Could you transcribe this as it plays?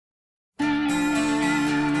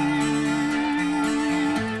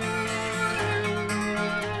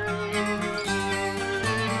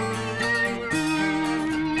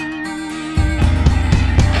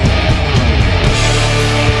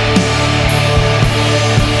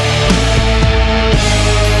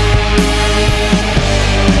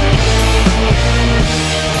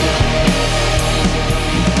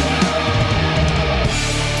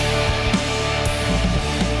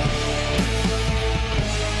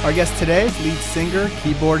Our guest today is lead singer,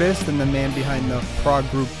 keyboardist, and the man behind the Prog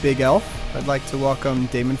group Bigelf. I'd like to welcome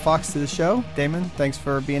Damon Fox to the show. Damon, thanks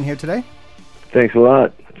for being here today. Thanks a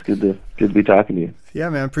lot. It's good to be talking to you. Yeah,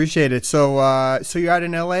 man, appreciate it. So you're out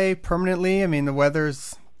in LA permanently? I mean, the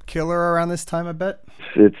weather's killer around this time, I bet.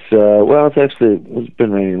 It's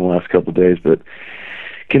been raining the last couple of days, but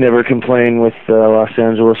can never complain with Los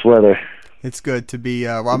Angeles weather. It's good to be,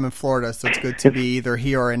 I'm in Florida, so it's good to be either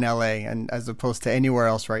here or in LA, and as opposed to anywhere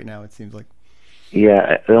else right now, it seems like.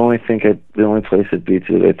 Yeah, the only place it beats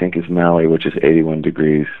it, I think, is Maui, which is 81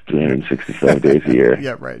 degrees, 365 days a year.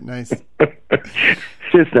 Yeah, right, nice. It's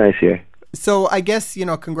just nice here. So I guess,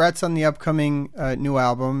 congrats on the upcoming new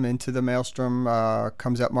album, Into the Maelstrom,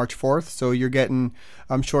 comes out March 4th. So you're getting,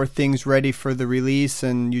 I'm sure, things ready for the release,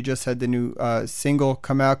 and you just had the new single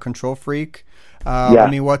come out, Control Freak. Yeah, I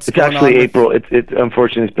mean, it's going actually on April. It's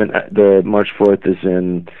unfortunately, it's been the March 4th is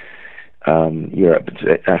in Europe.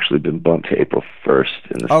 It's actually been bumped to April 1st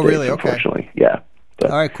in the States. Oh, really? Okay. Unfortunately, yeah. But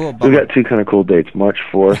all right, cool. We've got two kind of cool dates: March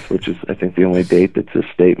 4th, which is I think the only date that's a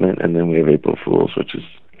statement, and then we have April Fools, which is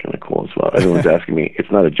kind of cool as well. Everyone's asking me, it's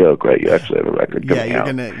not a joke, right? You actually have a record coming out.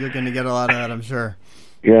 Yeah, you're gonna get a lot of that, I'm sure.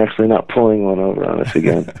 You're actually not pulling one over on us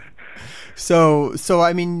again. So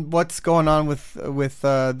I mean, what's going on with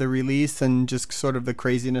the release and just sort of the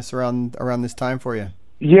craziness around this time for you?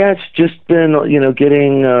 Yeah, it's just been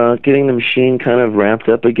getting the machine kind of ramped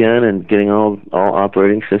up again and getting all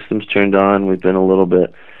operating systems turned on. We've been a little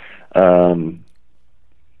bit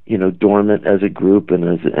dormant as a group and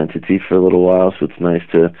as an entity for a little while, so it's nice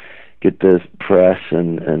to get the press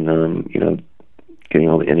and getting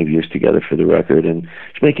all the interviews together for the record and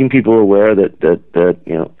just making people aware that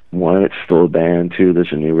one, it's still a band, two,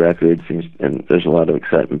 there's a new record, and there's a lot of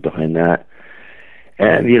excitement behind that.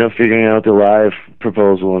 And, figuring out the live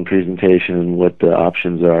proposal and presentation and what the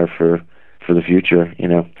options are for the future.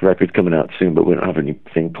 The record's coming out soon, but we don't have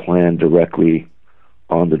anything planned directly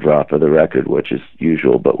on the drop of the record, which is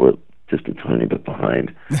usual, but we're just a tiny bit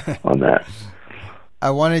behind on that. I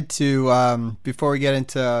wanted to, before we get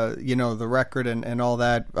into, the record and all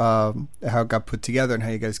that, how it got put together and how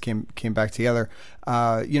you guys came back together,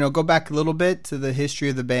 go back a little bit to the history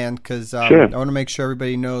of the band, because sure. I want to make sure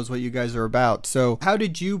everybody knows what you guys are about. So how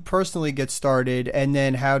did you personally get started, and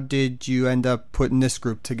then how did you end up putting this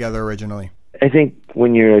group together originally? I think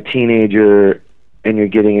when you're a teenager and you're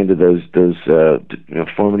getting into those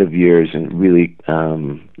formative years and really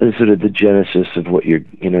sort of the genesis of what you're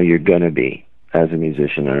going to be as a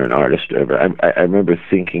musician or an artist or whatever. I remember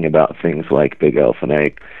thinking about things like Bigelf, and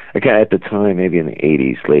I at the time, maybe in the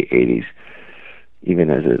 80s, late 80s, even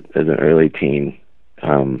as an early teen,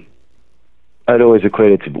 I'd always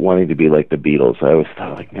equated to wanting to be like the Beatles. I always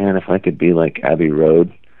thought, like, man, if I could be like Abbey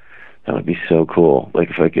Road, that would be so cool. Like,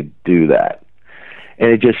 if I could do that.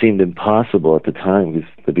 And it just seemed impossible at the time because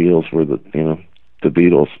the Beatles were the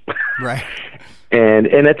Beatles. Right. And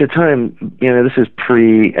at the time, this is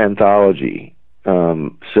pre-anthology.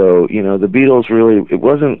 So, the Beatles really, it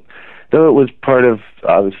wasn't, though it was part of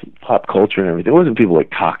obviously pop culture and everything, it wasn't people like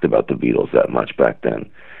talked about the Beatles that much back then.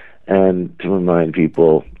 And to remind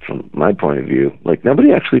people, from my point of view, like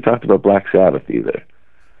nobody actually talked about Black Sabbath either.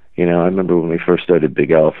 I remember when we first started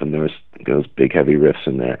Big Elf and there was those big heavy riffs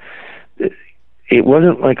in there. It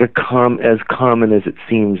wasn't like as common as it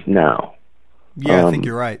seems now. Yeah, I think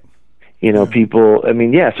you're right. People, I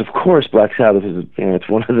mean, yes, of course, Black Sabbath is, it's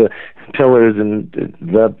one of the pillars and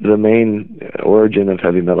the main origin of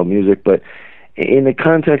heavy metal music, but in the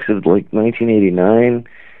context of like 1989,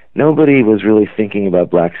 nobody was really thinking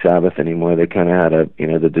about Black Sabbath anymore. They kind of had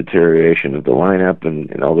the deterioration of the lineup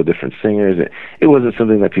and all the different singers. It wasn't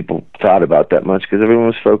something that people thought about that much because everyone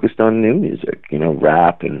was focused on new music,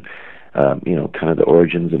 rap and kind of the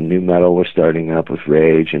origins of new metal were starting up with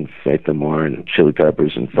Rage and Faith No More and Chili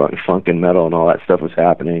Peppers and funk and metal and all that stuff was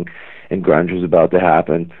happening, and grunge was about to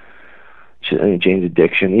happen. Jane's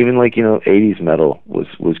Addiction, even 80s metal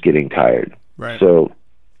was getting tired. Right. So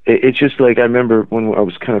it's just like I remember when I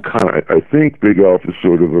was kind of I think Big Elf is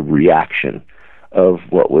sort of a reaction of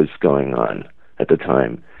what was going on at the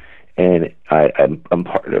time, and I'm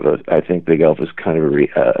part of it. I think Big Elf is kind of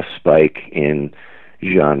a spike in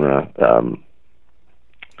genre,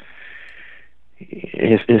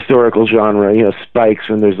 historical genre, spikes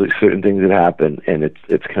when there's like certain things that happen, and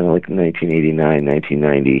it's kind of like 1989,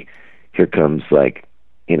 1990. Here comes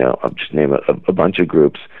I'll just name a bunch of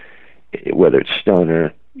groups, whether it's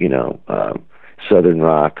stoner, southern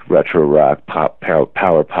rock, retro rock, pop,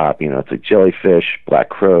 power pop. It's like Jellyfish, Black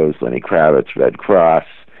Crowes, Lenny Kravitz, Red Cross.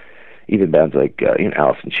 Even bands like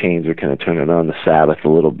Alice in Chains are kind of turning on the Sabbath a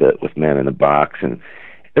little bit with Man in the Box, and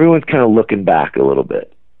everyone's kind of looking back a little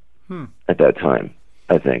bit at that time,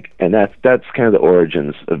 I think. And that's kind of the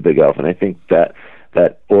origins of Bigelf. And I think that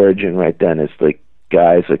origin right then is like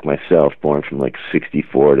guys like myself born from like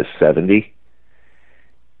 64 to 70.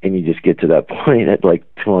 And you just get to that point at like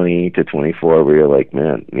 20 to 24 where you're like,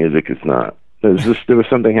 man, music is not. There was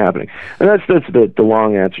something happening. And that's the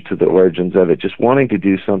long answer to the origins of it. Just wanting to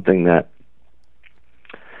do something that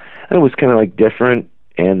it was kind of like different,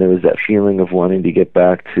 and there was that feeling of wanting to get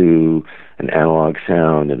back to an analog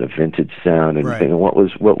sound and a vintage sound, and, and what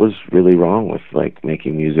was really wrong with like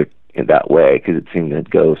making music in that way, because it seemed to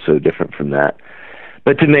go so different from that.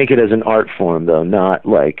 But to make it as an art form, though, not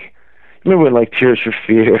like, remember when like Tears for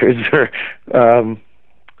Fears or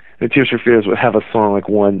the Tears for Fears would have a song like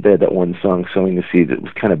that one song, Sowing the Seeds, that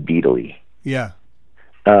was kind of Beatle-y. Yeah.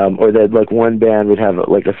 Or that like one band would have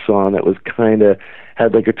like a song that was kind of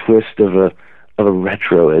had like a twist of a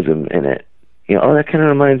retroism in it. You know, that kind of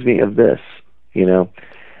reminds me of this. You know,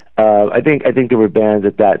 I think there were bands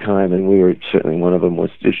at that time, and we were certainly one of them.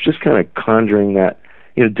 Was just kind of conjuring that,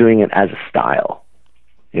 you know, doing it as a style.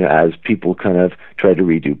 You know, as people kind of tried to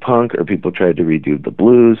redo punk, or people tried to redo the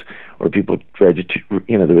blues, or people tried to,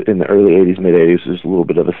 you know, in the early '80s, mid '80s, there's a little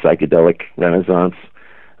bit of a psychedelic renaissance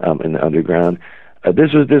in the underground.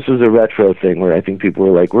 This was a retro thing where I think people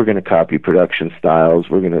were like, we're going to copy production styles,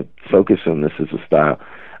 we're going to focus on this as a style.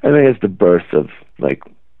 I think it's the birth of like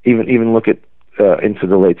even look at into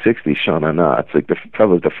the late '60s, Sean Anna. It's like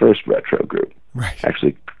probably the first retro group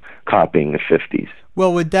actually copying the '50s.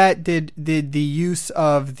 Well, with that, did the use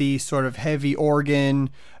of the sort of heavy organ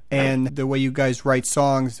and the way you guys write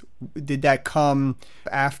songs, did that come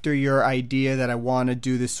after your idea that I want to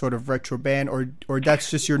do this sort of retro band, or that's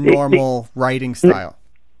just your normal writing style?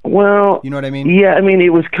 Well, you know what I mean? Yeah, I mean,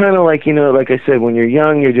 it was kind of like, you know, like I said, when you're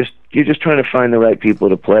young, you're just trying to find the right people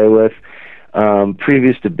to play with.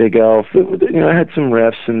 Previous to Bigelf, you know, I had some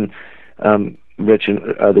riffs, and Rich and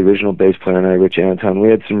the original bass player and I, Rich Anton, we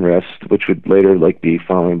had some riffs which would later like be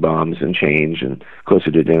Following Bombs and Change and Closer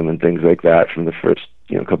to Doom and things like that from the first,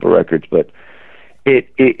 you know, couple of records. But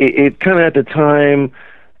it kind of at the time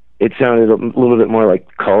it sounded a little bit more like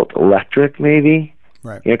cult electric, maybe.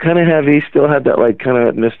 Right. You know, kind of heavy, still had that like kind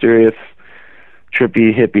of mysterious,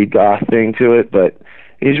 trippy, hippie goth thing to it, but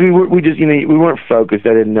we just, you know, we weren't focused.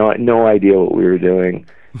 I had no idea what we were doing.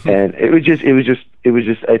 And it was just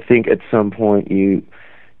I think at some point you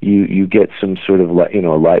get some sort of light, you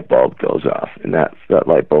know, a light bulb goes off, and that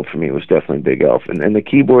light bulb for me was definitely Bigelf. And the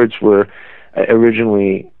keyboards were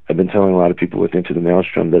originally, I've been telling a lot of people with Into the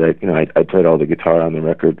Maelstrom that I played all the guitar on the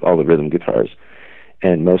record, all the rhythm guitars,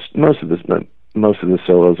 and most of the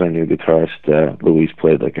solos our new guitarist Luis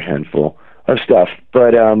played like a handful of stuff.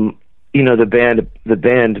 But you know, the band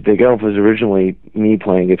Bigelf was originally me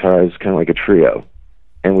playing guitar as kind of like a trio.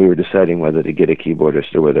 And we were deciding whether to get a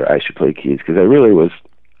keyboardist or whether I should play keys, because I really was,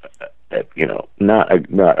 you know, not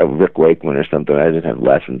a Rick Wakeman or something. I didn't have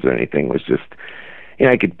lessons or anything. It was just, you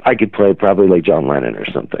know, I could play probably like John Lennon or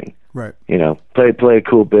something. Right. You know, play a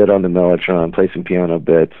cool bit on the Mellotron, play some piano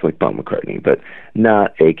bits like Paul McCartney, but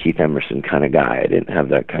not a Keith Emerson kind of guy. I didn't have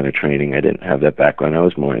that kind of training. I didn't have that background. I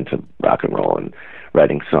was more into rock and roll and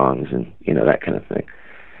writing songs and, you know, that kind of thing.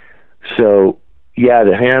 So, yeah,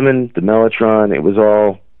 the Hammond, the Mellotron, it was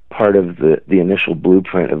all part of the initial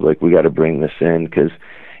blueprint of like, we got to bring this in, because,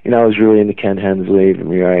 you know, I was really into Ken Hensley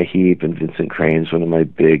and Uriah Heep and Vincent Crane's one of my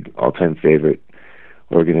big all-time favorite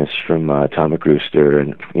organists from Atomic Rooster,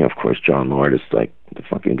 and, you know, of course, John Lord is like the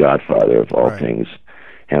fucking godfather of all things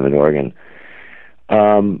Hammond organ.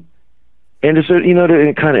 And to sort of, you know,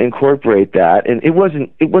 to kind of incorporate that, and it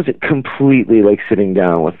wasn't completely like sitting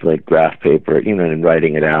down with like graph paper, you know, and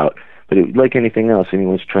writing it out. But like anything else,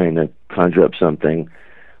 anyone's trying to conjure up something.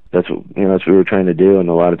 That's what we were trying to do. And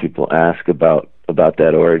a lot of people ask about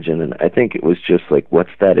that origin. And I think it was just like, what's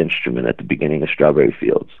that instrument at the beginning of Strawberry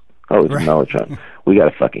Fields? Oh, it's a Mellotron. We got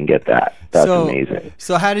to fucking get that. That's amazing.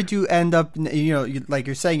 So how did you end up, you know, like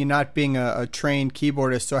you're saying, you're not being a trained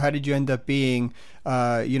keyboardist. So how did you end up being,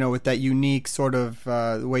 you know, with that unique sort of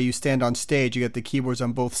way you stand on stage? You get the keyboards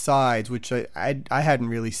on both sides, which I hadn't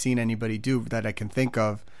really seen anybody do that I can think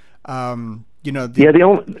of. You know,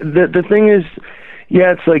 the thing is,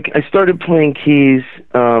 yeah, it's like I started playing keys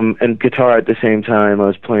and guitar at the same time. I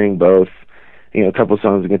was playing both, you know, a couple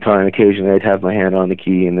songs of guitar, and occasionally I'd have my hand on the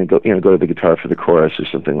key and then go to the guitar for the chorus or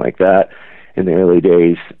something like that in the early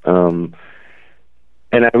days. And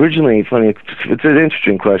I originally, funny, it's an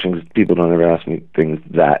interesting question because people don't ever ask me things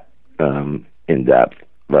that in depth.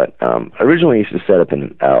 But I originally used to set up in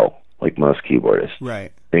an L, like most keyboardists.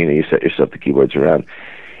 Right. And, you know, you set yourself the keyboards around.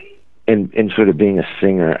 And sort of being a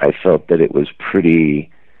singer, I felt that it was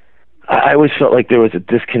pretty, I always felt like there was a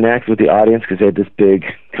disconnect with the audience because they had this big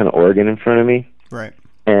kind of organ in front of me. Right.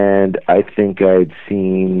 And I think I'd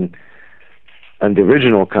seen, and the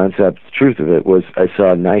original concept, the truth of it was I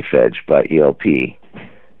saw Knife Edge by ELP.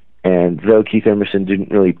 And though Keith Emerson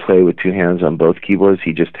didn't really play with two hands on both keyboards,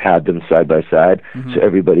 he just had them side by side so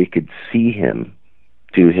everybody could see him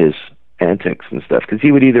do his antics and stuff. Because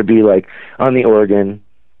he would either be like on the organ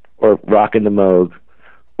or rocking the Moog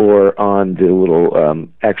or on the little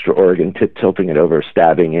extra organ, tilting it over,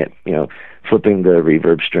 stabbing it, flipping the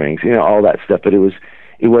reverb strings, all that stuff. But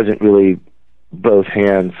it wasn't really both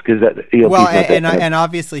hands because that and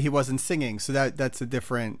obviously he wasn't singing, so that's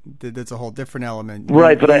a whole different element,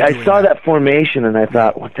 right? But I saw that formation and I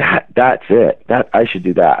thought, well, that's it. That I should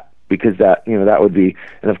do that because that would be,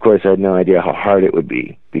 and of course I had no idea how hard it would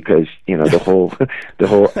be because the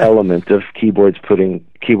whole element of keyboardists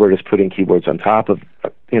putting keyboards on top of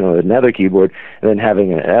another keyboard and then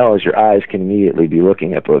having an L as your eyes can immediately be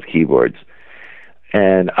looking at both keyboards,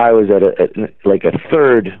 and I was at a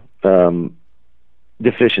third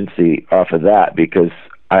deficiency off of that because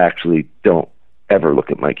I actually don't ever look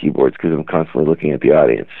at my keyboards because I'm constantly looking at the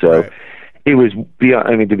audience. So it was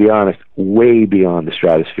beyond, to be honest, way beyond the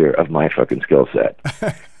stratosphere of my fucking skill set.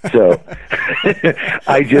 So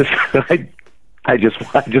I just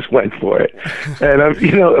went for it.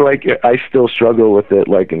 And I still struggle with it,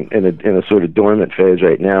 like in a sort of dormant phase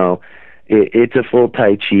right now. It's a full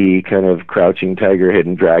Tai Chi kind of crouching tiger,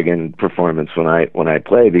 hidden dragon performance when I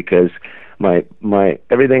play because my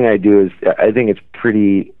everything I do is, I think it's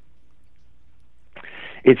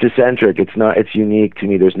eccentric. It's unique to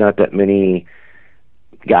me. There's not that many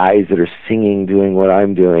guys that are singing doing what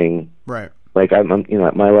I'm doing. Right. Like I'm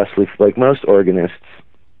my Leslie, like most organists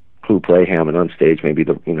who play Hammond on stage, maybe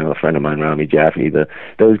a friend of mine, Rami Jaffe,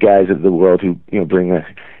 those guys of the world who bring a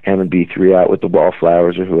Hammond B3 out with the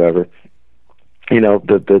Wallflowers or whoever.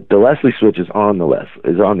 The Leslie switch is on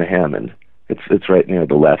the Hammond. It's right near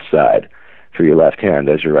the left side for your left hand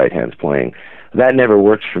as your right hand's playing. That never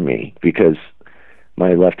works for me because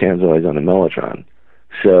my left hand's always on the Mellotron.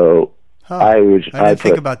 So I didn't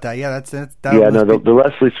think about that. Yeah, the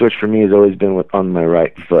Leslie switch for me has always been on my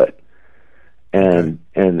right foot. And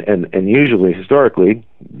usually historically,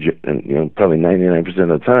 and probably 99%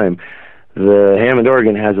 of the time, the Hammond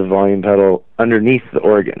organ has a volume pedal underneath the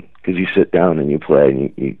organ because you sit down and you play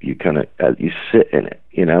and you kind of you sit in it,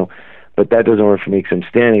 But that doesn't work for me because I'm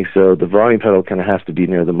standing, so the volume pedal kind of has to be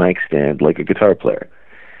near the mic stand like a guitar player.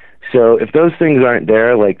 So if those things aren't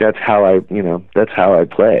there, like that's how I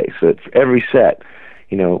play. So it's every set,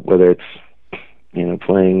 whether it's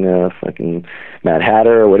playing fucking Mad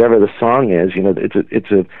Hatter or whatever the song is, from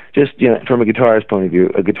a guitarist point of view,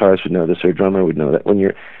 a guitarist would know this or a drummer would know that when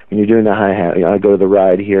you're doing the hi-hat, I go to the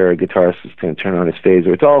ride here, a guitarist is going to turn on his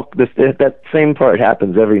phaser. It's all that same part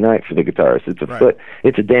happens every night for the guitarist. It's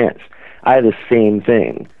it's a dance. I have the same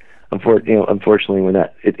thing. Unfortunately, when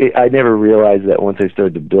I never realized that once I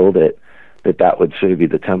started to build it, that would sort of be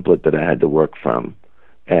the template that I had to work from.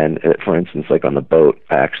 And for instance, like on the boat,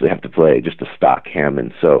 I actually have to play just a stock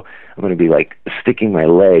Hammond. So I'm going to be like sticking my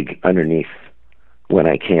leg underneath when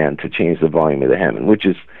I can to change the volume of the Hammond,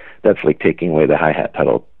 that's like taking away the hi-hat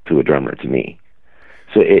pedal to a drummer to me.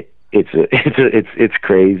 So it's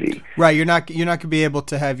crazy. Right. You're not going to be able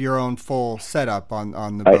to have your own full setup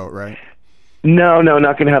on the boat, right? No,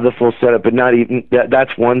 not going to have the full setup, but not even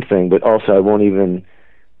that's one thing. But also, I won't even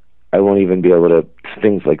be able to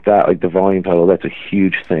things like that, like the volume pedal. That's a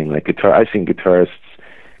huge thing. Like guitar, I've seen guitarists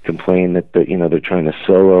complain that they're trying to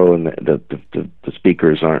solo and the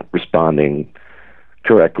speakers aren't responding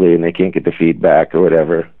correctly and they can't get the feedback or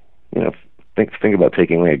whatever. Think about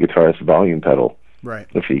taking away a guitarist's volume pedal. Right.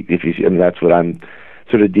 If you, that's what I'm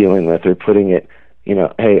sort of dealing with. Or putting it,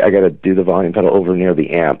 hey, I got to do the volume pedal over near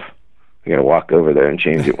the amp. I got to walk over there and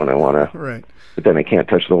change it when I want to. Right. But then I can't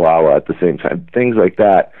touch the wah-wah at the same time. Things like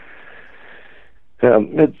that.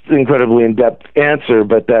 It's an incredibly in-depth answer,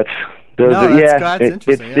 but that's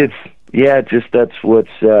interesting. That's what's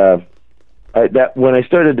that when I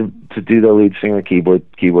started to do the lead singer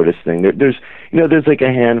keyboardist thing. There's like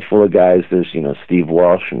a handful of guys. There's Steve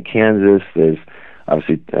Walsh from Kansas. There's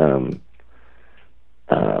obviously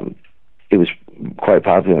it was quite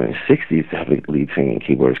popular in the '60s to have a lead singing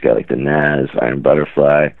keyboardist guy like the Nas, Iron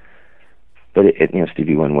Butterfly. But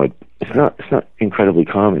Stevie Winwood. It's not incredibly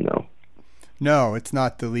common though. No, it's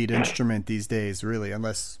not the lead instrument these days, really,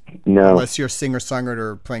 unless you're a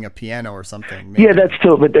singer-songwriter playing a piano or something. Maybe. Yeah, that's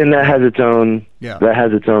still, but then that has its own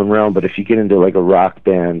realm. But if you get into like a rock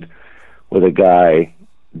band with a guy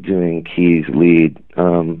doing keys lead,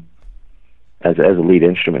 as a lead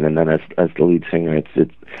instrument, and then as the lead singer.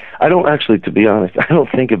 It's I don't actually, to be honest, I don't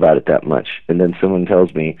think about it that much. And then someone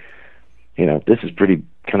tells me, this is pretty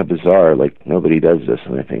kind of bizarre, like nobody does this,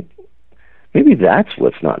 and I think maybe that's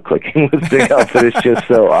what's not clicking with Bigelf. That it's just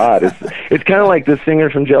so odd. It's kind of like the singer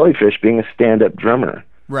from Jellyfish being a stand-up drummer.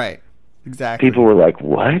 Right. Exactly. People were like,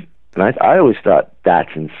 "What?" And I always thought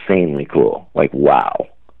that's insanely cool. Like, wow.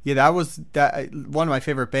 Yeah, that was one of my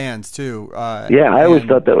favorite bands too. Yeah, I always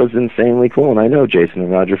thought that was insanely cool, and I know Jason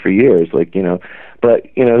and Roger for years, but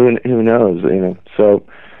who knows, So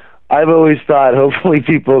I've always thought, hopefully,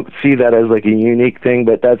 people see that as like a unique thing,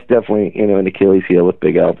 but that's definitely an Achilles heel with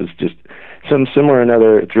Bigelf. Is just somewhere or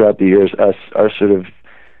another throughout the years, our sort of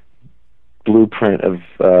blueprint of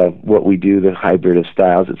what we do, the hybrid of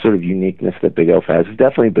styles, it's sort of uniqueness that Bigelf has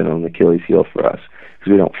definitely been an Achilles heel for us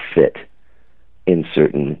because we don't fit in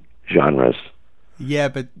certain genres. Yeah,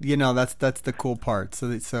 but that's the cool part. So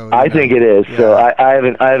I think it is. Yeah. So I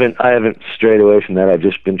haven't strayed away from that. I've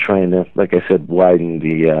just been trying to, like I said, widen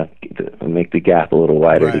make the gap a little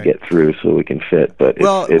wider to get through so we can fit. But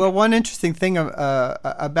well, one interesting thing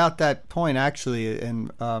about that point actually,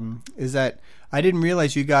 and is that I didn't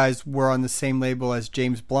realize you guys were on the same label as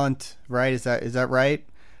James Blunt, right? Is that right?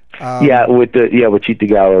 With Cheat the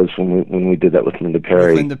Gallows when we did that with Linda Perry.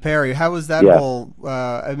 With Linda Perry, how was that whole?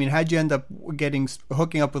 How'd you end up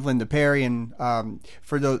hooking up with Linda Perry? And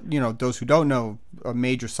for those who don't know, a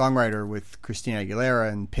major songwriter with Christina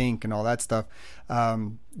Aguilera and Pink and all that stuff.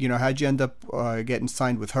 How'd you end up getting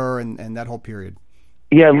signed with her and that whole period?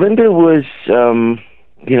 Yeah, Linda was.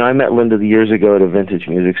 I met Linda years ago at a vintage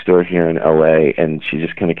music store here in LA, and she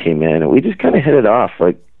just kind of came in, and we just kind of hit it off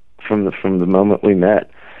like from the moment we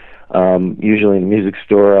met. Usually in a music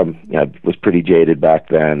store, I was pretty jaded back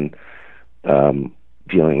then,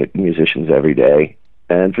 dealing with musicians every day.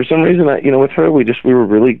 And for some reason, with her, we were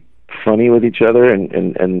really funny with each other,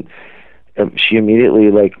 and she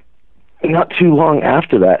immediately, like, not too long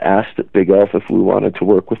after that, asked at Bigelf if we wanted to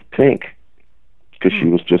work with Pink, because she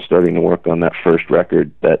was just starting to work on that first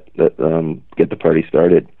record that Get the Party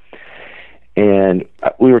Started. And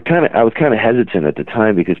I was kind of hesitant at the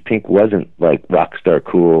time because Pink wasn't like rock star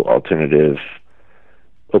cool alternative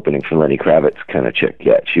opening for Lenny Kravitz kind of chick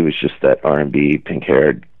yet. She was just that R&B pink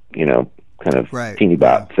haired, kind of teeny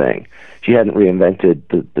bop thing. She hadn't reinvented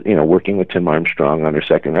the working with Tim Armstrong on her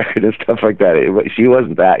second record and stuff like that. She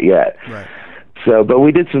wasn't that yet. Right. So, but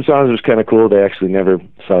we did some songs that was kind of cool. They actually never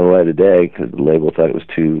saw the light of day because the label thought it was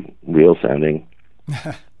too real sounding.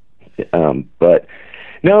 But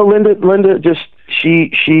no, Linda just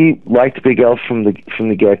she liked Bigelf from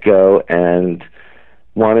the get go and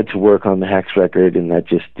wanted to work on the Hex record, and that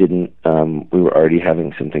just didn't. We were already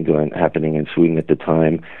having something happening in Sweden at the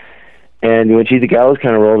time, and when the Gallows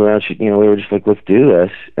kind of rolled around, we were just like, let's do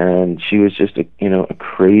this, and she was just a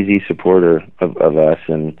crazy supporter of us,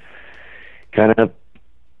 and kind of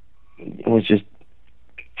was just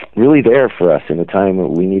really there for us in a time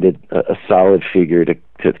when we needed a solid figure to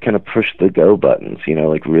kind of push the go buttons,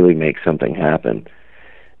 like really make something happen.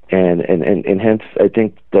 And hence, I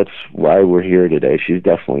think that's why we're here today. She's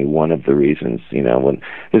definitely one of the reasons, when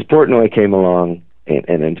Ms. Portnoy came along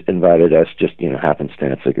and invited us, just,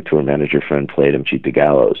 happenstance, like a tour manager friend played him Cheat the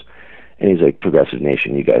Gallows. And he's like, Progressive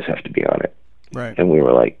Nation, you guys have to be on it. Right. And we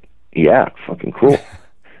were like, yeah, fucking cool.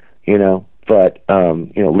 But,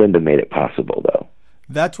 Linda made it possible though.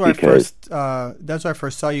 That's where I first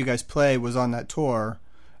saw you guys play, was on that tour.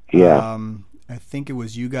 Yeah. I think it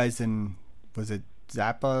was you guys was it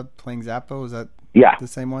Zappa, playing Zappa? Was that the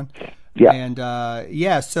same one? Yeah.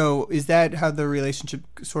 And so is that how the relationship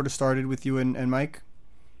sort of started with you and Mike?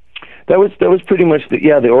 That was pretty much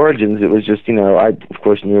the origins. It was just, I of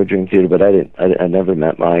course knew Dream Theater, but I never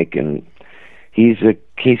met Mike, and he's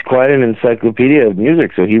quite an encyclopedia of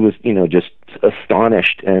music, so he was, just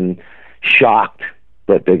astonished and shocked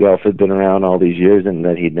that Bigelf had been around all these years and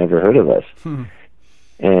that he'd never heard of us.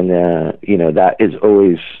 And, that is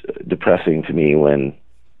always depressing to me when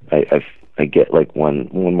I get like one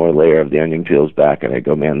more layer of the onion peels back and I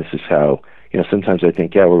go, man, this is how, sometimes I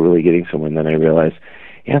think, we're really getting somewhere. And then I realize,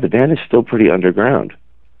 the band is still pretty underground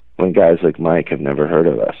when guys like Mike have never heard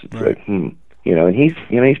of us. It's right. Like, and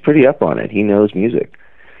he's pretty up on it. He knows music.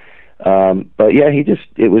 But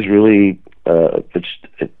it was really,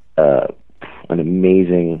 an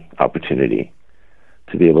amazing opportunity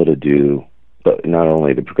to be able to do, but not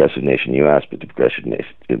only the Progressive Nation US, but the Progressive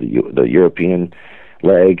Nation, the European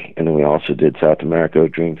leg, and then we also did South America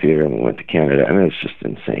with Dream Theater, and we went to Canada. I mean, it's just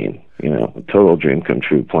insane, a total dream come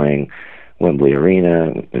true playing Wembley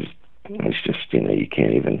Arena. It's just, you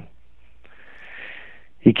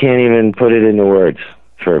can't even put it into words.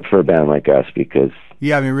 for a band like us, because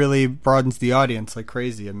yeah, I mean, really broadens the audience like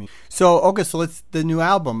crazy. I mean, so okay, so let's the new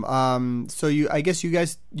album. So I guess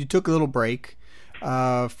you took a little break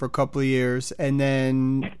for a couple of years, and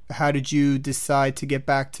then how did you decide to get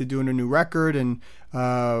back to doing a new record? And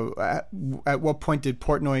at what point did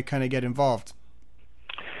Portnoy kind of get involved?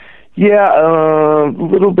 Yeah, a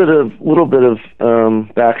little bit of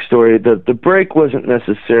backstory. The break wasn't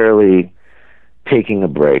necessarily taking a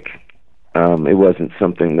break. It wasn't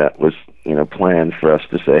something that was planned for us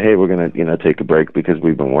to say, hey, we're gonna take a break because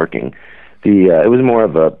we've been working. It was more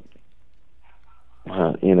of a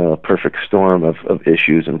a perfect storm of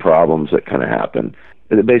issues and problems that kind of happened.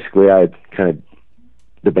 Basically,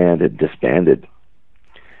 the band had disbanded,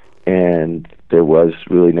 and there was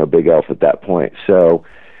really no Bigelf at that point. So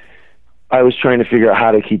I was trying to figure out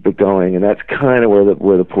how to keep it going, and that's kind of where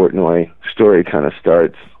the Portnoy story kind of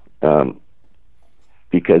starts.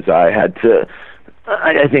 Because I had to,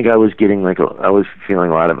 I think I was getting I was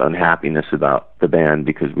feeling a lot of unhappiness about the band,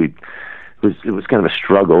 because it was kind of a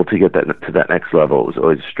struggle to get that to that next level. It was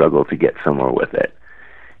always a struggle to get somewhere with it.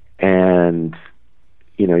 And,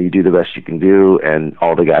 you do the best you can do, and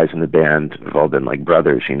all the guys in the band have all been like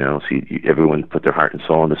brothers, so everyone put their heart and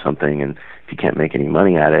soul into something, and if you can't make any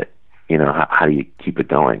money at it, how do you keep it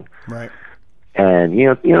going? Right. And,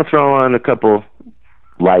 throw on a couple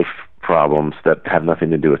life problems that have nothing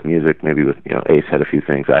to do with music. Maybe with, Ace had a few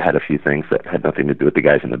things, I had a few things that had nothing to do with the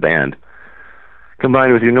guys in the band.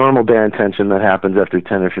 Combined with your normal band tension that happens after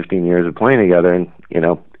 10 or 15 years of playing together, and,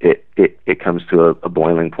 it comes to a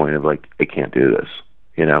boiling point of I can't do this,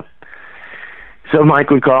 So Mike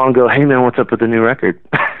would call and go, hey man, what's up with the new record?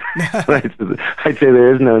 I'd say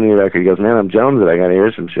there is no new record. He goes, man, I'm jonesing, I gotta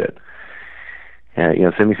hear some shit. And,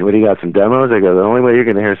 send me what do you got, some demos? I go, the only way you're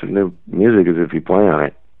gonna hear some new music is if you play on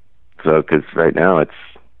it. So, because right now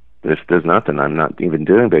there's nothing. I'm not even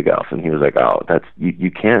doing Bigelf. And he was like, oh, that's, you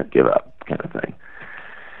can't give up, kind of thing.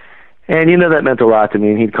 And, that meant a lot to me.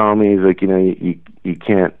 And he'd call me, he's like, you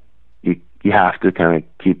can't, you have to kind of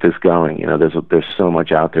keep this going. There's so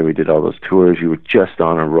much out there. We did all those tours. You were just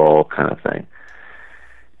on a roll, kind of thing.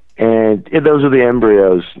 And those are the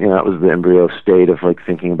embryos, that was the embryo state of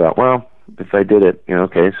thinking about, well, if I did it,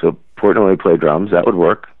 okay, so Portnoy would play drums, that would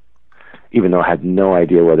work. Even though I had no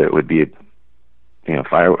idea whether it would be,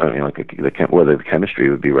 whether the chemistry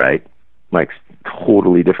would be right. Mike's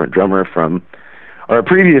totally different drummer from our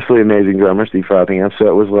previously amazing drummer, Steve Frothingham. So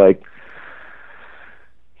it was a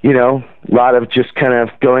lot of just kind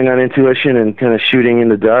of going on intuition and kind of shooting in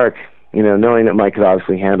the dark, knowing that Mike could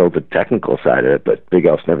obviously handle the technical side of it, but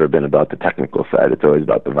Bigelf's never been about the technical side. It's always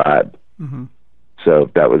about the vibe. Mm-hmm. So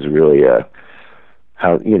that was really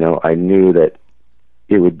how, I knew that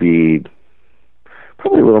it would be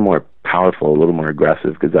probably a little more powerful, a little more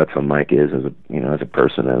aggressive, because that's how Mike is as a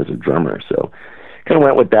person and as a drummer. So kind of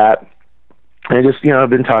went with that. And I just, I've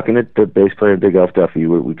been talking to the bass player, Bigelf Duffy.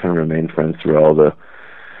 We kind of remained friends through all the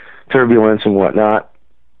turbulence and whatnot.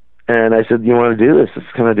 And I said, you want to do this?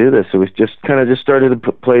 Let's kind of do this. So we just started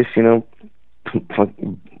to place,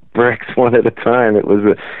 bricks one at a time. It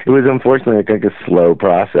was unfortunately like a slow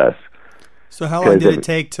process. So how long did it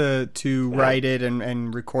take to write it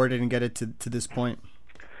and record it and get it to this point?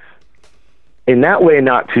 In that way,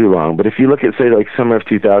 not too long. But if you look at, say, summer of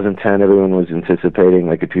 2010, everyone was anticipating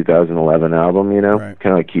a 2011 album, right.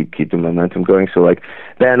 Kind of keep the momentum going. So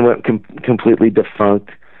band went completely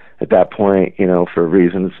defunct at that point, for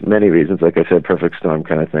many reasons. Like I said, perfect storm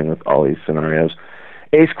kind of thing with all these scenarios.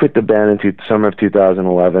 Ace quit the band in summer of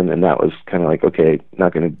 2011, and that was kind of okay,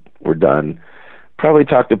 we're done. Probably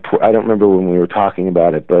talked to, I don't remember when we were talking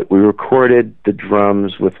about it, but we recorded the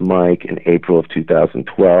drums with Mike in April of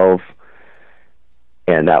 2012,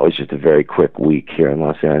 and that was just a very quick week here in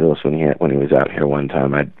Los Angeles when he was out here one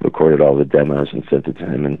time. I recorded all the demos and sent it to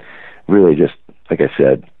him, and really just, like I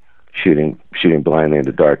said, shooting blindly in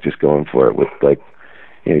the dark, just going for it with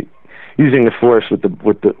using the force with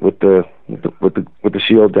the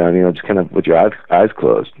shield down, just kind of with your eyes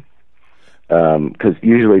closed. Because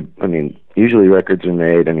usually records are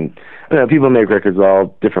made. People make records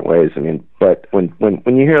all different ways. But when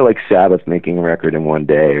you hear Sabbath making a record in one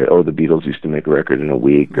day, or the Beatles used to make a record in a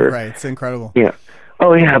week, or right, it's incredible. Yeah.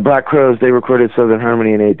 Oh yeah, Black Crowes, they recorded Southern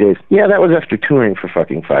Harmony in 8 days. Yeah, that was after touring for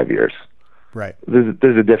fucking 5 years. Right.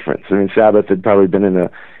 There's a difference. Sabbath had probably been in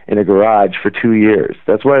a garage for 2 years.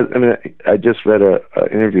 That's why. I just read a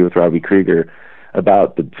interview with Robbie Krieger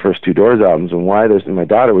about the first two Doors albums and why and my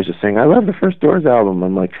daughter was just saying, I love the first Doors album.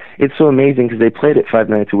 I'm like, it's so amazing because they played it 5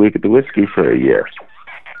 nights a week at the Whiskey for a year.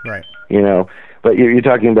 Right. But you're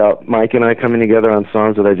talking about Mike and I coming together on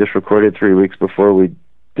songs that I just recorded 3 weeks before we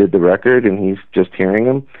did the record and he's just hearing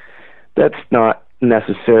them, that's not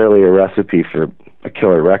necessarily a recipe for a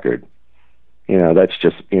killer record. You know, that's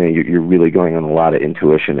just, you know, you're really going on a lot of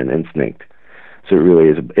intuition and instinct. So it really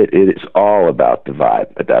is, it is all about the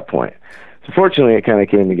vibe at that point. So fortunately, it kind of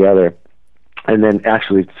came together. And then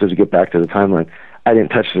actually, so to get back to the timeline, I didn't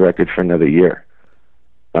touch the record for another year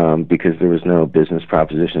because there was no business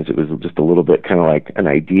propositions. It was just a little bit kind of like an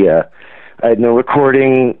idea. I had no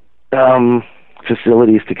recording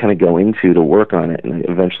facilities to kind of go into to work on it. And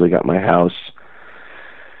I eventually got my house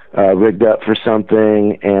rigged up for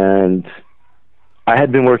something. And I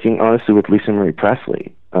had been working, honestly, with Lisa Marie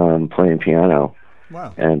Presley, playing piano.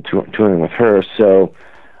 Wow. And touring with her. So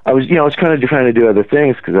I was kind of trying to do other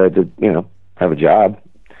things because I had to, you know, have a job.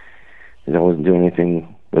 And I wasn't doing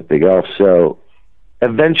anything with Bigelf. So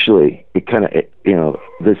eventually, it kind of, you know,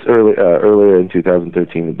 this earlier in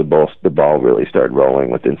 2013, the ball really started rolling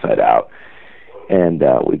with Inside Out, and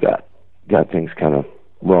we got things kind of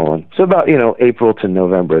rolling. So about, you know, April to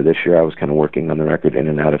November this year, I was kind of working on the record in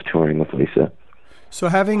and out of touring with Lisa. So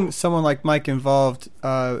having someone like Mike involved,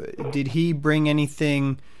 did he bring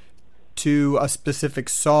anything to a specific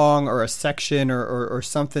song or a section or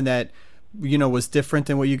something that, you know, was different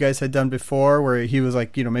than what you guys had done before, where he was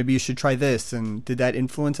like, you know, maybe you should try this? And did that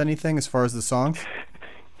influence anything as far as the songs?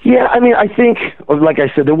 Yeah, I mean, I think, like I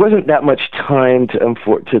said, there wasn't that much time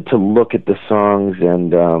to look at the songs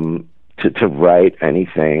and to write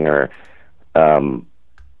anything, or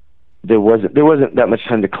there wasn't that much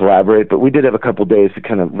time to collaborate. But we did have a couple days to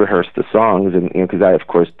kind of rehearse the songs, and, you know, because I, of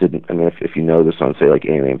course, didn't. I mean, if you know the song, say like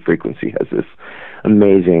Alien Frequency has this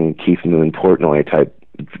amazing Keith Moon Portnoy type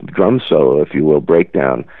drum solo, if you will,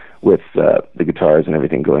 breakdown with the guitars and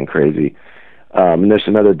everything going crazy. And there's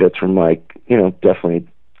some other bits from Mike, you know, definitely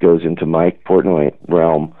goes into Mike Portnoy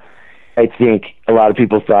realm. I think a lot of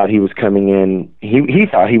people thought he was coming in, he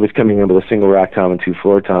thought he was coming in with a single rack tom and two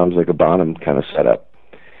floor toms, like a Bonham kind of setup.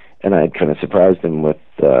 And I kind of surprised him with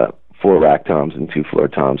 4 rack toms and 2 floor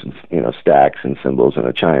toms and, you know, stacks and cymbals and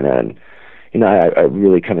a China. And, you know, I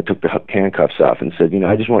really kind of took the handcuffs off and said, you know,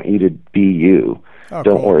 I just want you to be you. Oh,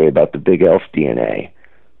 Don't cool. worry about the Bigelf DNA.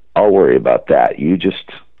 I'll worry about that. You just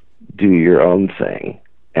do your own thing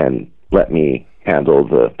and let me handle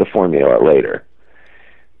the formula later.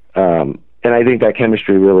 And I think that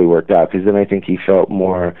chemistry really worked out, because then I think he felt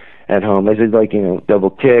more at home. I said, like, you know, double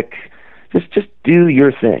kick, just do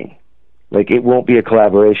your thing. Like, it won't be a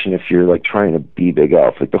collaboration if you're like trying to be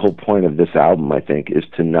Bigelf. Like, the whole point of this album, I think, is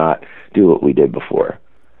to not do what we did before.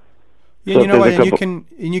 Yeah, So you know what? there's a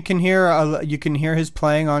You can hear his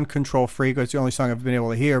playing on Control Freak. It's the only song I've been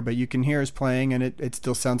able to hear, but you can hear his playing, and it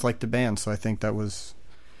still sounds like the band. So I think that was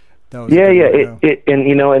yeah. And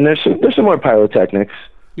you know, and there's some more pyrotechnics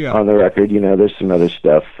on the record. You know, there's some other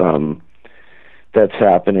stuff that's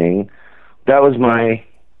happening. That was my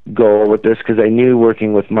goal with this, because I knew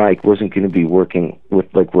working with Mike wasn't going to be working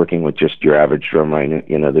with just your average drummer.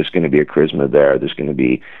 You know, there's going to be a charisma there. There's going to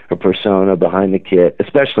be a persona behind the kit,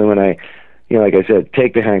 especially when I, you know, like I said,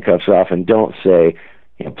 take the handcuffs off and don't say,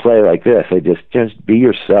 you know, play like this. I just be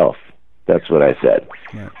yourself. That's what I said.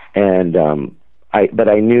 Yeah. And but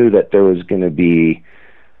I knew that there was going to be,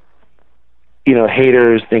 you know,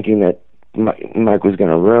 haters thinking that Mike was going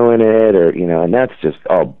to ruin it, or, you know, and that's just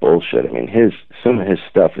all bullshit. I mean, some of his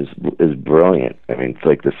stuff is brilliant. I mean, it's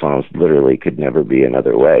like the songs literally could never be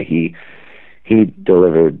another way. He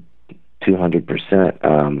delivered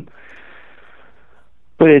 200%.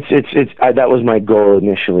 But that was my goal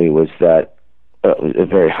initially, was that a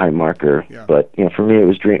very high marker. Yeah. But, you know, for me, it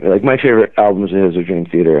was like my favorite albums of his are Dream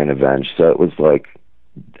Theater and Avenged. So it was like,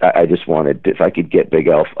 I just wanted, if I could get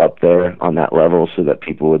Bigelf up there on that level so that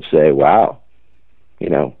people would say, wow, you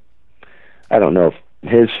know, I don't know if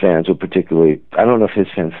his fans will particularly, I don't know if his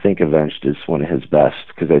fans think Avenged is one of his best,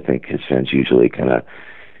 because I think his fans usually kind of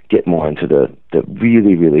get more into the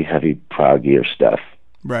really, really heavy proggier stuff.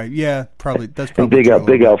 Right, yeah, probably. That's And probably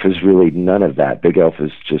Bigelf is really none of that. Bigelf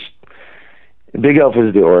is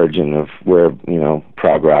the origin of where, you know,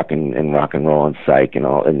 prog rock and rock and roll and psych and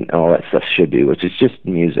all that stuff should be, which is just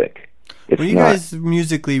music. Well, you guys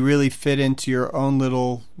musically really fit into your own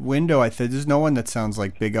little window. I think there's no one that sounds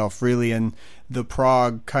like Bigelf really in the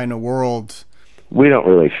prog kind of world. We don't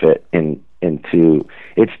really fit into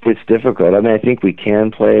it's difficult. I mean, I think we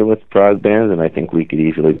can play with prog bands, and I think we could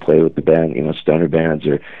easily play with the band, you know, stoner bands,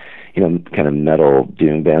 or, you know, kind of metal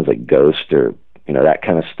doom bands like Ghost, or, you know, that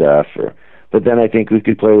kind of stuff, or. But then I think we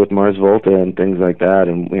could play with Mars Volta and things like that,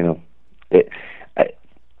 and, you know,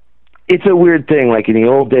 it's a weird thing. Like in the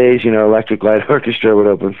old days, you know, Electric Light Orchestra would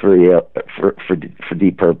open for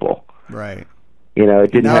Deep Purple, right? You know,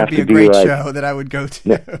 it didn't that have would to be be a great like, show that I would go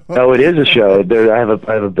to. Oh, it is a show. There, I have a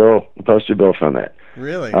poster bill from it.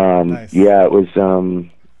 Really? Nice. Yeah, it was.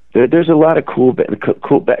 There's a lot of cool,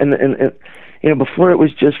 and you know, before it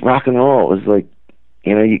was just rock and roll. It was like,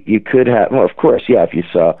 you know, you could have. Well, of course, yeah. If you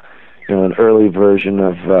saw, you know, an early version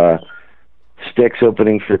of Styx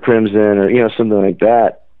opening for Crimson, or, you know, something like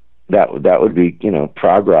that, that would be, you know,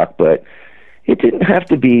 prog rock. But it didn't have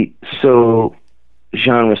to be so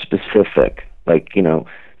genre specific, like, you know,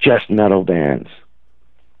 just metal bands.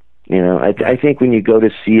 You know, I think when you go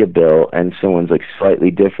to see a bill and someone's like slightly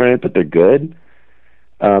different but they're good,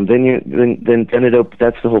 then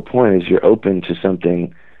that's the whole point, is you're open to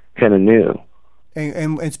something kind of new.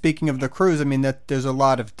 And speaking of the cruise, I mean, that there's a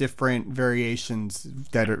lot of different variations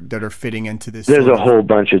that are fitting into this. There's a whole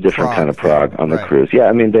bunch of different kind of prog on the cruise. Yeah,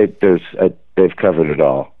 I mean, they've covered it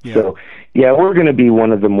all. Yeah. So yeah, we're going to be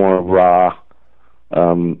one of the more raw,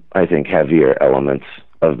 I think, heavier elements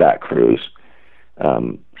of that cruise.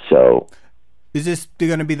 So, is this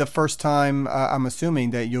going to be the first time, I'm assuming,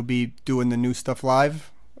 that you'll be doing the new stuff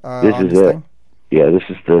live? This is it. Thing? Yeah, this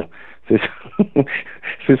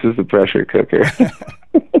is the pressure cooker.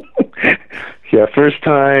 Yeah, first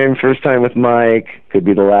time with Mike. Could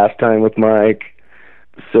be the last time with Mike.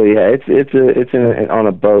 So yeah, it's on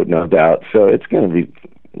a boat, no doubt. So it's going to be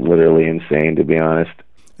literally insane, to be honest.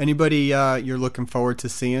 Anybody you're looking forward to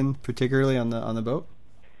seeing, particularly on the boat?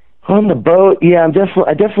 On the boat, yeah, I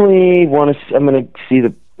definitely want to. I'm going to see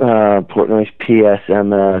the Portnoy's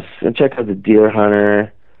PSMS and check out the Deer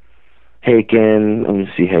Hunter, Haken. I'm going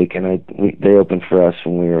to see Haken. They opened for us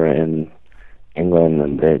when we were in England,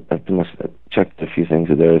 and I must have checked a few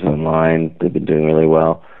things of theirs online. They've been doing really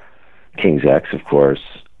well. King's X, of course.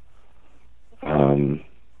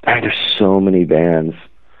 There's so many bands.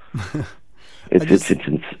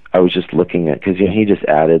 I was just looking at, because, you know, he just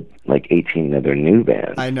added like 18 other new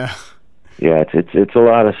bands. I know. Yeah, it's a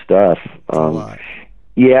lot of stuff. It's a lot.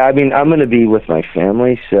 Yeah, I mean, I'm going to be with my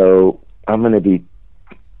family, so I'm going to be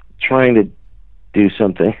trying to do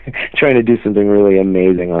something really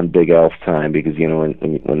amazing on Bigelf time, because, you know,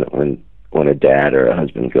 when a dad or a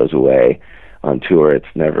husband goes away on tour, it's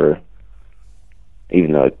never,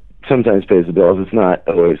 even though it sometimes pays the bills, it's not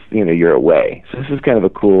always, you know, you're away. So this is kind of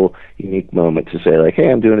a cool, unique moment to say, like,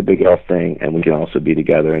 hey, I'm doing a big elf thing, and we can also be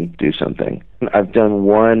together and do something. I've done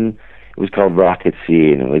one. It was called Rocket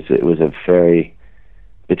Sea, and it was a ferry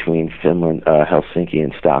between Finland, Helsinki,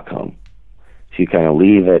 and Stockholm. So you kind of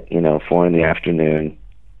leave at, you know, 4 p.m,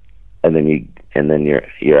 and then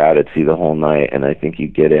you're out at sea the whole night, and I think you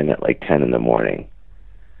get in at like 10 a.m.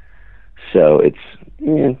 So it's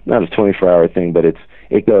not a 24-hour thing, but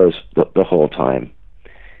it goes the whole time.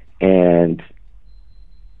 And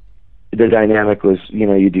the dynamic was, you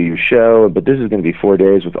know, you do your show, but this is going to be 4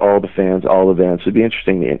 days with all the fans, all the bands. So it'd be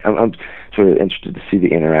interesting. I'm sort of interested to see the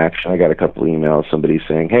interaction. I got a couple emails, somebody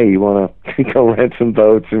saying, hey, you want to go rent some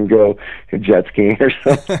boats and go jet skiing or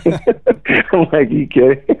something? I'm like, are you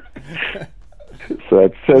kidding? So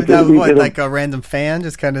was that what, like a random fan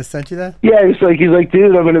just kind of sent you that? Yeah, he's like,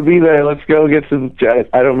 dude, I'm going to be there. Let's go get some. I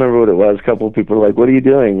don't remember what it was. A couple of people were like, what are you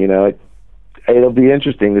doing? You know, it'll be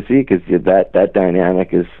interesting to see, because that dynamic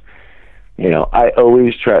is, you know, I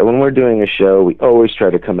always try, when we're doing a show, we always try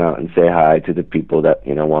to come out and say hi to the people that,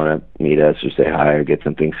 you know, want to meet us or say hi or get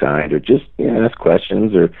something signed or just, you know, ask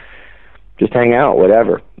questions or just hang out,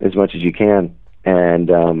 whatever, as much as you can. And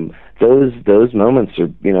those moments are,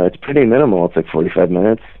 you know, it's pretty minimal. It's like 45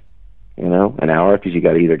 minutes, you know, an hour, because you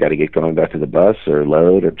either got to get going back to the bus or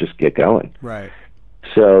load or just get going. Right.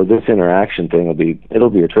 So this interaction thing it'll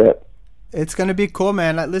be a trip. It's going to be cool,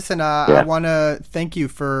 man. Listen, yeah. I want to thank you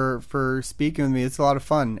for speaking with me. It's a lot of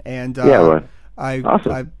fun. And awesome.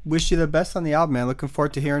 I wish you the best on the album, man. Looking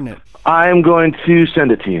forward to hearing it. I'm going to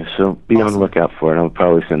send it to you, so be on the lookout for it. I'll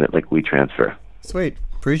probably send it like WeTransfer. Sweet.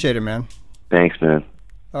 Appreciate it, man. Thanks, man.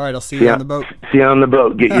 All right, I'll see you on the boat. See you on the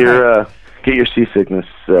boat. Get your seasickness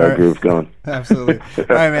groove going. Absolutely. All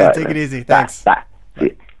right, man. Take it easy. Thanks. Bye. See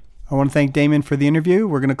you. I want to thank Damon for the interview.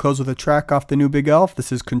 We're going to close with a track off the new Bigelf.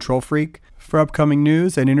 This is Control Freak. For upcoming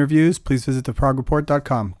news and interviews, please visit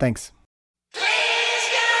theprogreport.com. Thanks.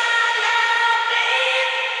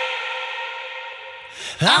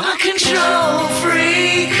 I'm a control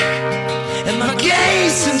freak, and my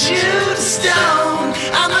gaze sends you to stone.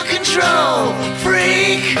 I'm a control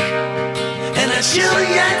freak, and I chill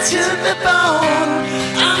you to the bone.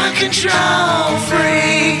 I'm a control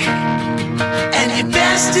freak, and you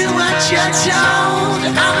best do what you're told.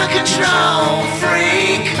 I'm a control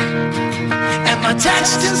freak, and my touch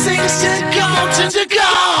still seems to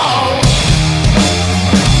go.